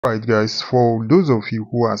Right, guys, for those of you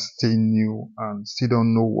who are still new and still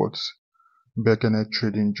don't know what Bekenet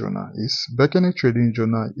Trading Journal is, Bekenet Trading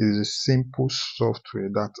Journal is a simple software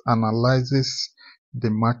that analyzes the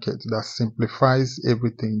market, that simplifies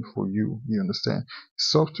everything for you. You understand?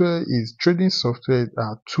 Trading software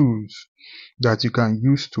are tools that you can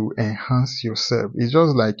use to enhance yourself. It's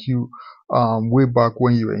just like you, way back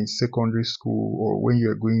when you were in secondary school or when you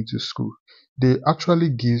were going to school, they actually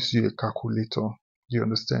gives you a calculator. You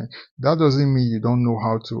understand? That doesn't mean you don't know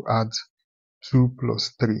how to add 2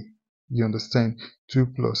 plus 3. You understand? 2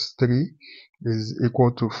 plus 3 is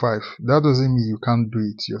equal to 5. That doesn't mean you can't do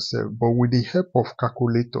it yourself. But with the help of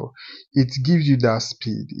calculator, it gives you that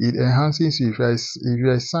speed. It enhances you. If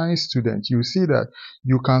you're a science student, you see that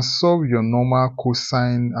you can solve your normal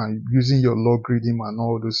cosine and using your logarithm and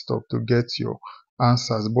all those stuff to get your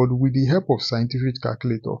answers. But with the help of scientific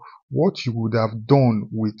calculator, what you would have done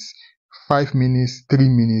with 5 minutes, 3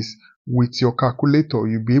 minutes, with your calculator,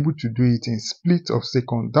 you'll be able to do it in split of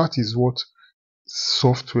second. That is what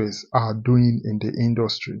softwares are doing in the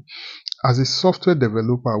industry. As a software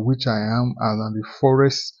developer, which I am, and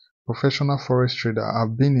a professional forest trader,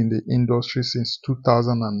 I've been in the industry since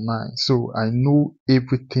 2009. So I know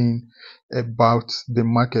everything about the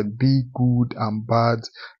market, be good and bad,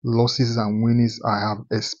 losses and winnings. I have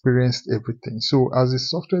experienced everything. So as a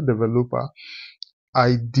software developer,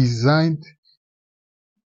 I designed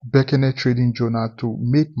Bekenet Trading Journal to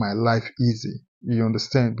make my life easy. You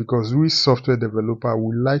understand? Because we software developer,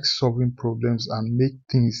 we like solving problems and make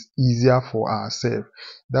things easier for ourselves.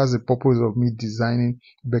 That's the purpose of me designing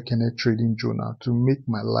Bekenet Trading Journal, to make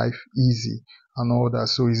my life easy and all that.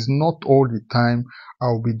 So it's not all the time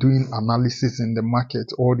I'll be doing analysis in the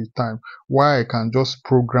market all the time. Why I can just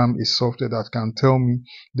program a software that can tell me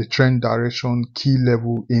the trend direction, key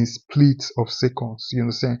level in splits of seconds. You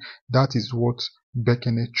understand? That is what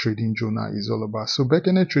Bekenet Trading Journal is all about. So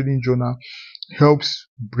Bekenet Trading Journal helps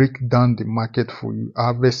break down the market for you.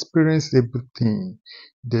 I've experienced everything.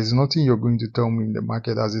 There's nothing you're going to tell me in the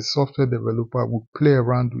market. As a software developer, we play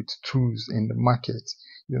around with tools in the market.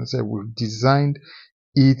 You know, so we've designed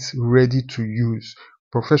it ready to use.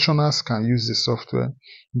 Professionals can use the software.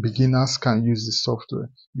 Beginners can use the software.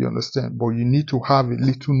 You understand? But you need to have a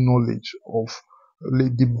little knowledge of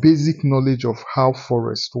the basic knowledge of how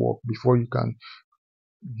forests work before you can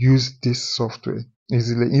use this software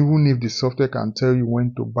easily. Even if the software can tell you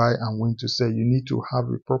when to buy and when to sell, you need to have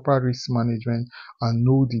a proper risk management and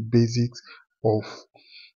know the basics of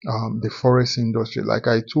the forest industry. Like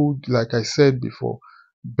I said before,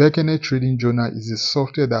 Bekenet Trading Journal is a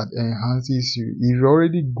software that enhances you. If you're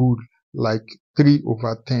already good, like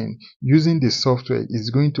 3/10, using the software is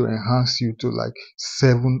going to enhance you to like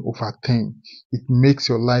 7/10. It makes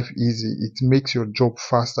your life easy. It makes your job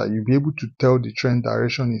faster. You'll be able to tell the trend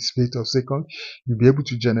direction in split of second. You'll be able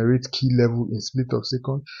to generate key level in split of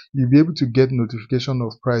second. You'll be able to get notification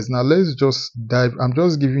of price. Now let's just dive. I'm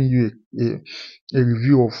just giving you a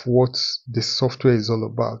review of what the software is all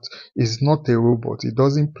about. It's not a robot. It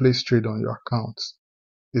doesn't place trade on your account.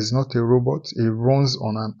 It's not a robot. It runs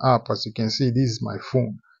on an app. As you can see, this is my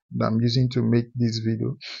phone that I'm using to make this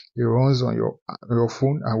video. It runs on your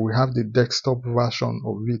phone, and we have the desktop version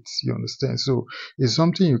of it. You understand? So it's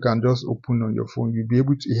something you can just open on your phone. You'll be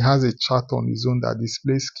able to, it has a chart on its own that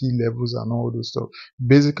displays key levels and all those stuff.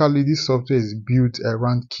 Basically, this software is built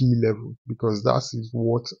around key level because that is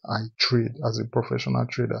what I trade as a professional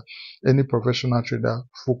trader. Any professional trader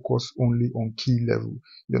focus only on key level.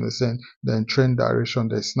 You understand? Then trend direction,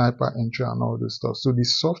 the sniper entry and all those stuff. So the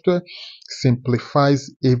software simplifies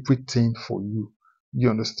everything for you. You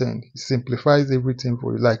understand? It simplifies everything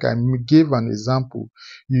for you. Like I gave an example.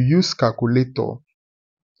 You use calculator.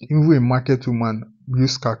 Even a market woman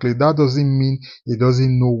use calculator. That doesn't mean it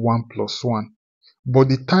doesn't know 1 plus 1. But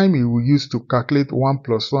the time you will use to calculate 1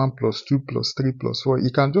 plus 1 plus 2 plus 3 plus 4,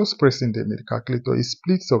 you can just press in the calculator. In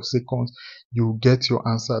splits of seconds, you will get your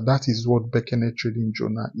answer. That is what Bekenet Trading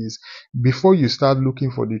Journal is. Before you start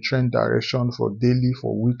looking for the trend direction for daily,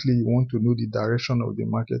 for weekly, you want to know the direction of the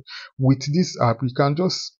market. With this app, you can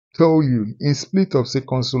just tell you in split of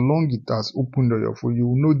seconds, so long it has opened on your phone, you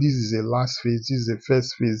will know this is a last phase, this is a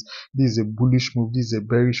first phase, this is a bullish move, this is a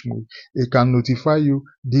bearish move. It can notify you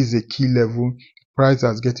this is a key level, price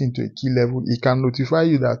has gotten to a key level. It can notify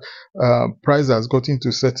you that price has gotten to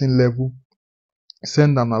a certain level.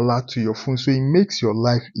 Send an alert to your phone. So it makes your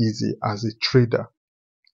life easy as a trader.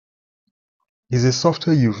 It's a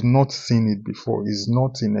software you've not seen it before. It's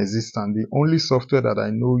not in existence. The only software that I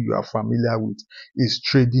know you are familiar with is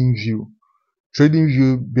TradingView.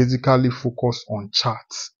 TradingView basically focus on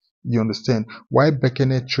charts. You understand? Why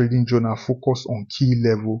Bekenet Trading Journal focus on key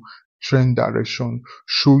level, trend direction,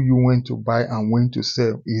 show you when to buy and when to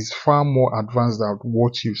sell is far more advanced than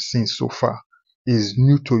what you've seen so far. Is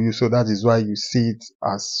new to you, so that is why you see it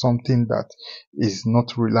as something that is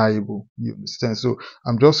not reliable. You understand? So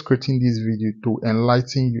I'm just creating this video to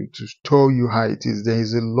enlighten you, to tell you how it is. There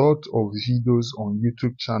is a lot of videos on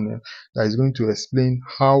YouTube channel that is going to explain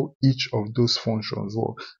how each of those functions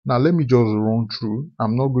work. Now let me just run through.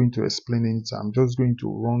 I'm not going to explain it. I'm just going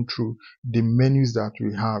to run through the menus that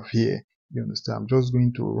we have here. You understand? I'm just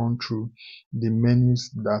going to run through the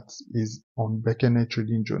menus that is on Bekenet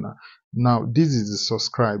Trading Journal. Now, this is the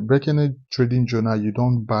subscribe. Bekenet Trading Journal, you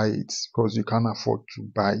don't buy it because you can't afford to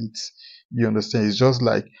buy it. You understand? It's just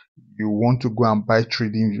like you want to go and buy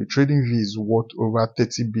TradingView. TradingView is worth over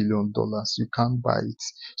 $30 billion. You can't buy it.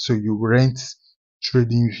 So you rent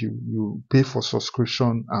TradingView. You pay for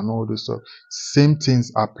subscription and all this stuff. Same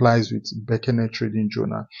things applies with Bekenet Trading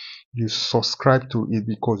Journal. You subscribe to it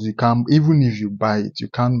because you can, even if you buy it, you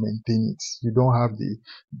can't maintain it. You don't have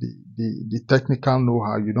the technical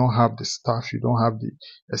know-how, you don't have the staff, you don't have the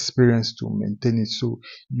experience to maintain it. So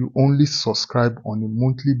you only subscribe on a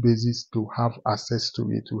monthly basis to have access to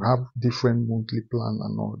it, to have different monthly plan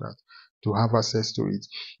and all that, to have access to it.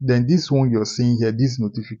 Then this one you're seeing here, this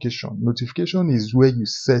notification is where you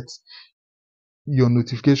set your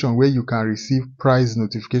notification, where you can receive price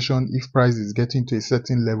notification. If price is getting to a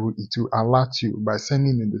certain level, it will alert you by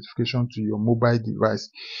sending a notification to your mobile device.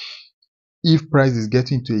 If price is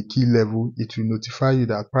getting to a key level, it will notify you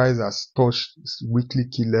that price has touched weekly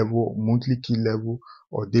key level, or monthly key level,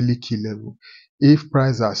 or daily key level. If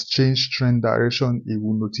price has changed trend direction, it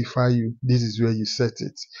will notify you. This is where you set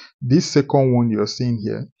it. This second one you're seeing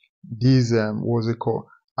here, this what's it called?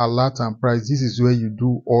 Alert and price. This is where you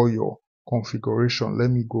do all your configuration. Let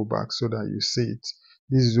me go back so that you see it.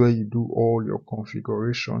 This is where you do all your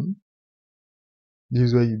configuration. This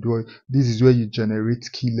is where you do it. This is where you generate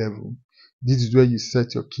key level. This is where you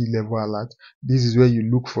set your key level alert. This is where you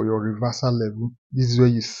look for your reversal level. This is where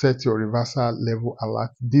you set your reversal level alert.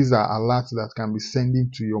 These are alerts that can be sending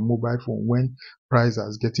to your mobile phone when price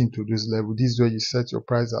is getting to this level. This is where you set your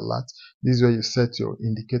price alert. This is where you set your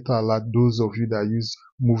indicator alert. Those of you that use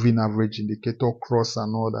moving average indicator, cross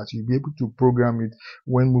and all that, you'll be able to program it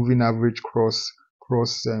when moving average cross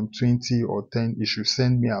 20 or 10, it should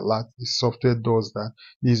send me alert. The software does that.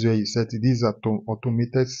 This is where you set it. These are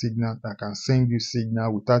automated signal that can send you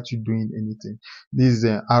signal without you doing anything. This is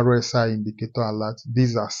an RSI indicator alert.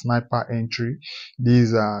 These are sniper entry.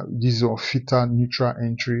 These are filter neutral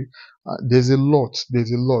entry. There's a lot. This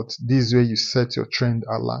is where you set your trend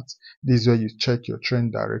alert. This is where you check your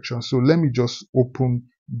trend direction. So let me just open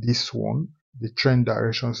this one, the trend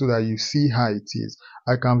direction, so that you see how it is.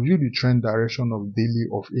 I can view the trend direction of daily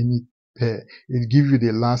of any pair. It gives you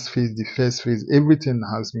the last phase, the first phase. Everything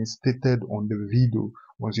has been stated on the video.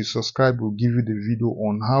 Once you subscribe, we'll give you the video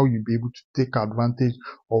on how you'll be able to take advantage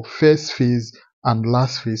of first phase and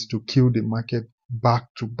last phase to kill the market back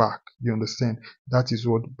to back. You understand? That is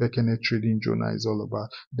what Bekenet Trading Journal is all about.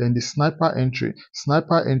 Then the sniper entry.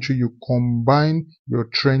 Sniper entry, you combine your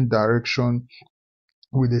trend direction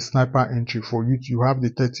with a sniper entry for you. You have the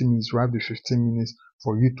 30 minutes, you have the 15 minutes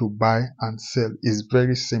for you to buy and sell. It's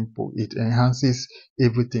very simple. It enhances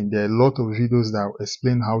everything. There are a lot of videos that will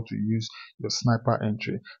explain how to use your sniper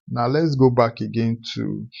entry. Now let's go back again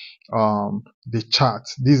to the chart.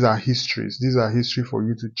 These are histories. These are history for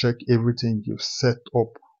you to check everything you've set up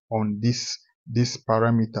on these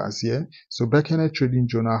parameters here. So Bekenet Trading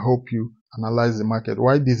Journal help you analyze the market.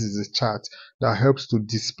 Why this is a chart that helps to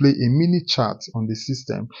display a mini chart on the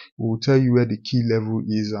system. We will tell you where the key level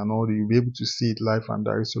is and all. You'll be able to see it live and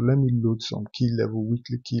direct. So let me load some key level,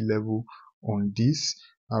 weekly key level on this.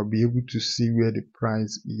 I'll be able to see where the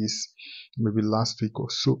price is maybe last week or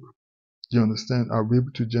so. Do you understand? I'll be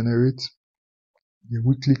able to generate the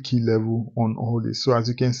weekly key level on all this. So as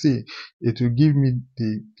you can see, it will give me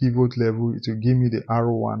the pivot level, it will give me the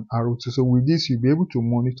arrow 1, arrow 2. So with this, you'll be able to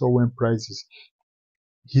monitor when prices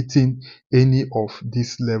hitting any of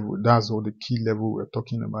this level. That's what the key level we're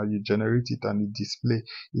talking about. You generate it and it display.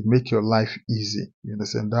 It make your life easy. You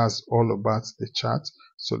understand? That's all about the chart.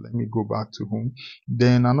 So let me go back to home.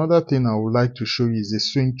 Then another thing I would like to show you is the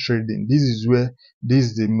swing trading. This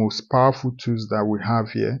is the most powerful tools that we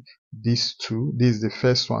have here. These two. This is the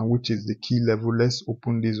first one, which is the key level. Let's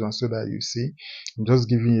open this one so that you see. I'm just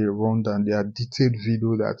giving you a rundown. There are detailed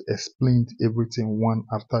video that explained everything one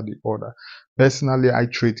after the other. Personally, I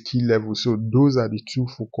trade key level, so those are the two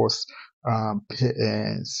focus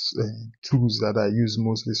tools that I use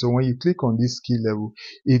mostly. So when you click on this key level,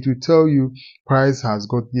 it will tell you price has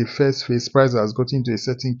got the first phase, price has gotten to a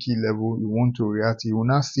certain key level. You want to react. You will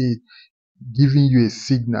now see it giving you a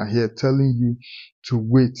signal here, telling you to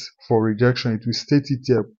wait for rejection. It will state it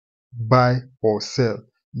here, buy or sell.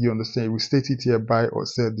 You understand? It will state it here, buy or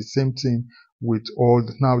sell. The same thing with all.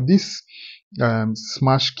 Now this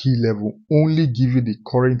smash key level only give you the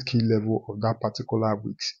current key level of that particular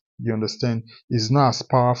week. You understand? It's not as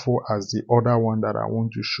powerful as the other one that I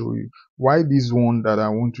want to show you. Why this one that I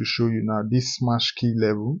want to show you now, this smash key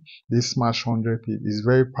level, this smash 100 pip is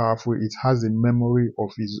very powerful. It has a memory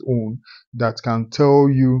of its own that can tell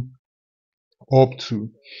you up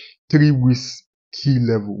to 3 weeks key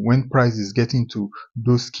level. When price is getting to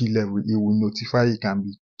those key level, it will notify. It can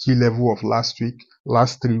be key level of last week,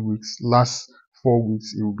 last 3 weeks, last 4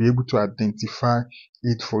 weeks. It will be able to identify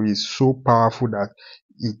it for you. It's so powerful that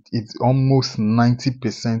it's almost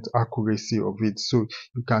 90% accuracy of it. So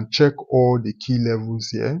you can check all the key levels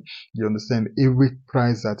here. You understand? Every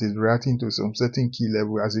price that is reacting to some certain key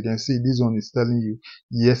level. As you can see, this one is telling you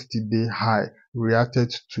yesterday high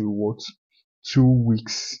reacted to what? 2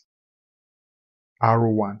 weeks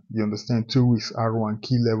R1. You understand? 2 weeks R1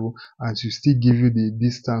 key level, and to still give you the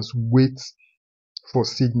distance, wait for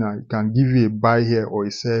signal. It can give you a buy here or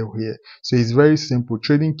a sell here. So it's very simple.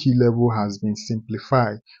 Trading key level has been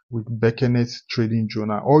simplified with Bekenet Trading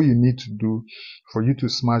Journal. All you need to do for you to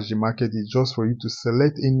smash the market is just for you to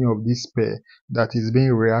select any of this pair that is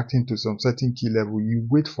being reacting to some certain key level. You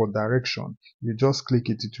wait for direction. You just click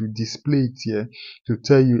it. It will display it here to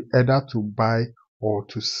tell you either to buy or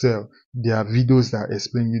to sell. There are videos that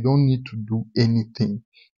explain you don't need to do anything.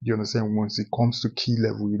 You understand? Once it comes to key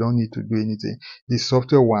level, you don't need to do anything. The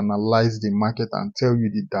software will analyze the market and tell you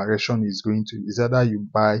the direction it's going to. It's either you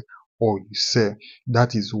buy or you sell.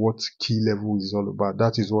 That is what key level is all about.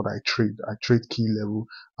 That is what I trade. I trade key level.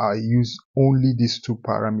 I use only these two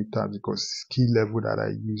parameters because it's key level that I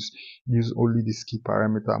use only this key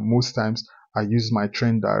parameter. Most times I use my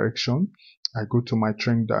trend direction. I go to my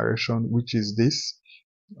trend direction, which is this,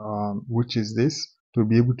 to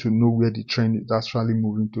be able to know where the trend is actually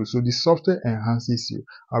moving to. So the software enhances you.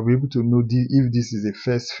 I'll be able to know if this is a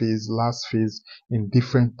first phase, last phase in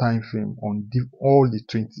different time frame on all the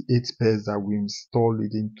 28 pairs that we install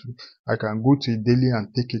it into. I can go to a daily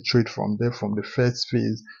and take a trade from there, from the first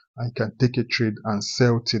phase. I can take a trade and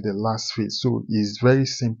sell to the last phase. So it's very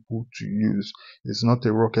simple to use. It's not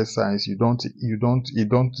a rocket science. You don't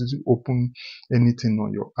open anything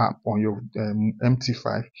on your app, on your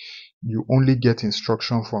MT5. You only get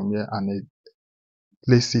instruction from here and it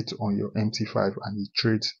place it on your MT5 and it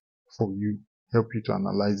trades for you, help you to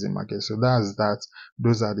analyze the market. So that's that.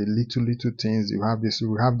 Those are the little things. You have this,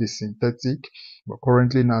 we have the synthetic, but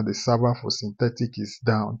currently now the server for synthetic is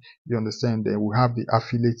down. You understand? Then we have the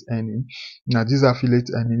affiliate earning. Now this affiliate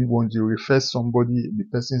earning, once you refer somebody, the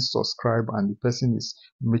person subscribe and the person is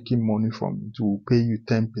making money from it, will pay you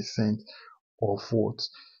 10% of what?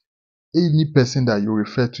 Any person that you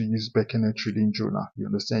refer to use Bekenet Trading Journal. You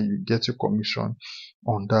understand? You get your commission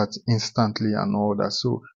on that instantly and all that.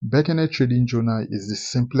 So Bekenet Trading Journal is the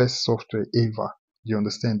simplest software ever. You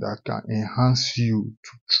understand? That can enhance you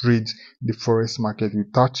to trade the forex market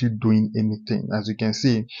without you doing anything. As you can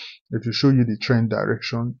see, it will show you the trend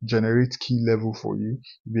direction, generate key level for you.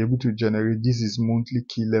 You'll be able to generate, this is monthly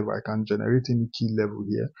key level. I can generate any key level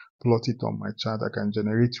here, plot it on my chart. I can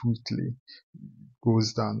generate weekly,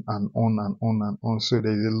 goes down and on and on and on. So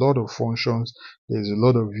there's a lot of functions, there's a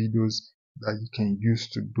lot of videos that you can use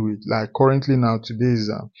to do it. Like currently now, today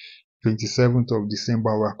is 27th of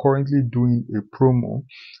December. We're currently doing a promo,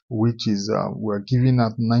 which is we're giving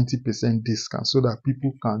out 90% discount so that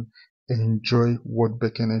people can enjoy what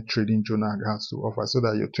Bekenet Trading Journal has to offer, so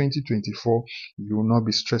that your 2024 you will not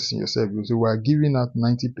be stressing yourself. So we're giving out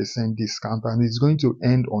 90% discount and it's going to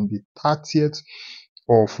end on the 30th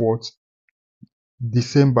of what?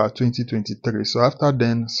 December 2023. So after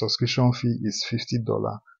then, subscription fee is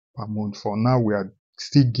 $50 per month. For now, we are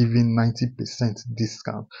still giving 90%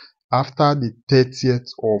 discount. After the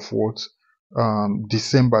 30th of what?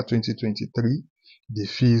 December 2023, the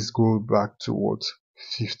fees go back to what?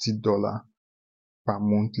 $50 per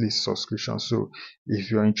monthly subscription. So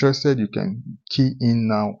if you're interested, you can key in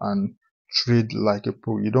now and trade like a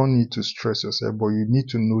pro. You don't need to stress yourself, but you need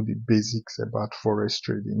to know the basics about forex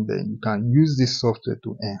trading. Then you can use this software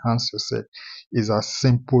to enhance yourself. It's as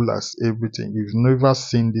simple as everything. You've never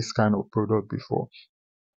seen this kind of product before.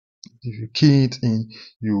 If you key it in,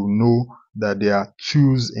 you know that there are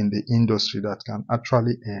tools in the industry that can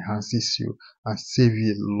actually enhance you and save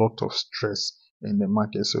you a lot of stress in the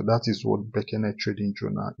market. So that is what Bekenet Trading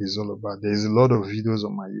Journal is all about. There is a lot of videos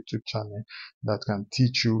on my YouTube channel that can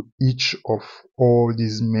teach you each of all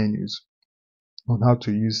these menus, on how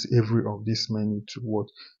to use every of this menu to what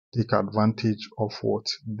take advantage of what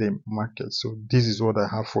the market. So this is what I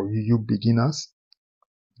have for you, you beginners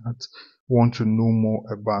that want to know more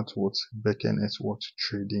about what Bekenet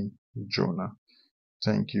Trading Journal.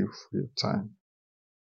 Thank you for your time.